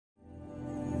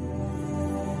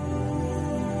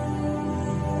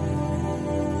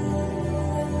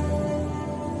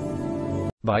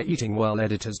By Eating Well.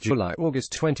 Editors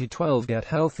July-August 2012. Get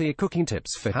healthy cooking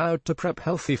tips for how to prep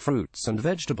healthy fruits and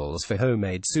vegetables for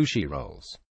homemade sushi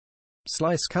rolls.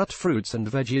 Slice cut fruits and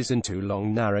veggies into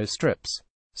long narrow strips.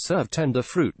 Serve tender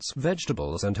fruits,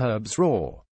 vegetables and herbs raw.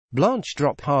 Blanch.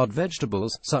 Drop hard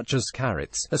vegetables, such as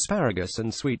carrots, asparagus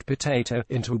and sweet potato,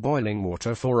 into boiling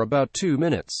water for about 2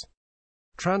 minutes.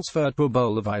 Transfer to a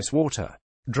bowl of ice water.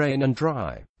 Drain and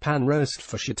dry. Pan roast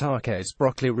for shiitakes,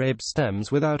 broccoli rib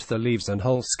stems without the leaves and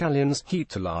whole scallions. Heat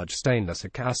to large stainless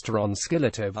cast on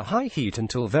skillet over high heat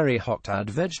until very hot.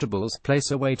 Add vegetables. Place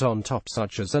a weight on top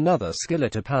such as another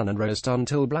skillet or pan and roast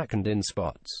until blackened in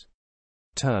spots.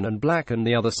 Turn and blacken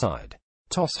the other side.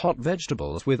 Toss hot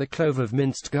vegetables with a clove of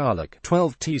minced garlic,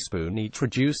 12 teaspoons each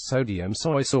reduced sodium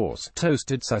soy sauce,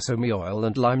 toasted sesame oil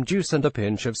and lime juice and a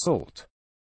pinch of salt.